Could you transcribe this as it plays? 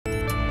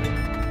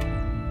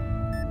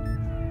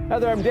Hi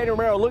there, I'm Daniel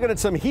Romero, looking at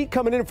some heat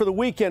coming in for the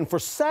weekend. For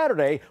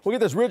Saturday, we'll get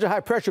this ridge of high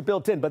pressure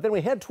built in, but then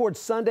we head towards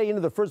Sunday into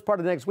the first part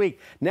of next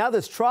week. Now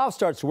this trough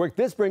starts to work.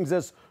 This brings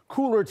us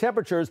cooler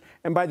temperatures,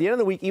 and by the end of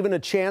the week, even a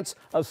chance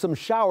of some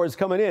showers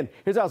coming in.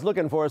 Here's how it's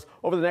looking for us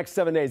over the next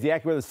 7 days. The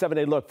AccuWeather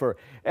 7-day look for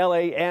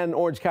L.A. and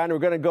Orange County. We're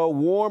going to go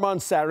warm on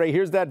Saturday.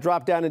 Here's that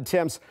drop down in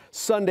temps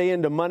Sunday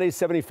into Monday,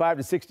 75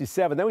 to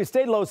 67. Then we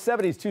stay low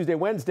 70s Tuesday,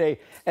 Wednesday,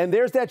 and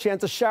there's that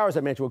chance of showers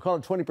I mentioned. We'll call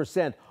it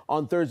 20%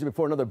 on Thursday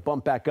before another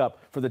bump back up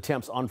for the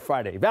temps on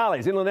Friday.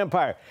 Valleys, Inland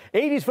Empire,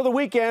 80s for the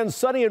weekend,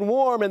 sunny and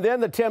warm, and then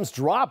the temps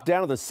drop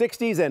down to the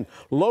 60s and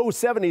low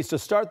 70s to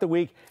start the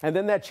week, and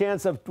then that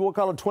chance of, we'll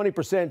call it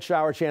 20%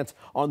 shower chance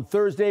on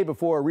Thursday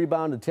before a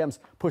rebound of temps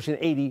pushing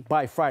 80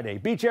 by Friday.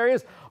 Beach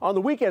areas on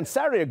the weekend,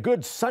 Saturday, a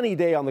good sunny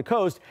day on the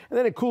coast, and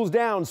then it cools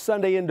down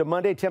Sunday into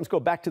Monday. Temps go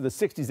back to the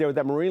 60s there with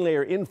that marine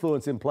layer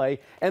influence in play,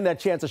 and that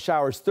chance of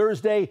showers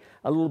Thursday,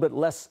 a little bit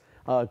less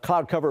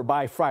cloud cover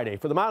by Friday.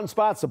 For the mountain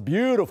spots, a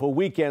beautiful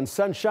weekend.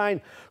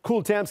 Sunshine,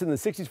 cool temps in the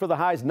 60s for the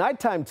highs.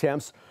 Nighttime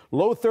temps,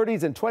 low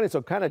 30s and 20s,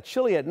 so kind of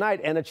chilly at night.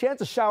 And a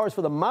chance of showers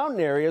for the mountain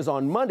areas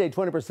on Monday,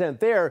 20%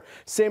 there.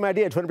 Same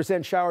idea,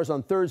 20% showers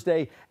on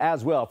Thursday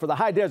as well. For the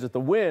high desert, the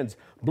winds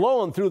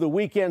blowing through the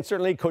weekend.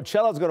 Certainly,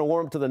 Coachella is going to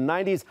warm up to the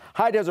 90s.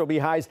 High desert will be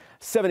highs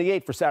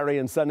 78 for Saturday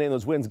and Sunday. And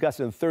those winds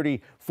gusting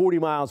 30, 40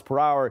 miles per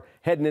hour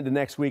heading into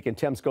next week. And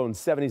temps going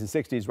 70s and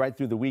 60s right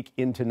through the week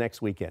into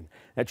next weekend.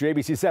 That's your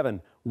ABC7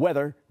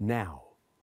 weather now.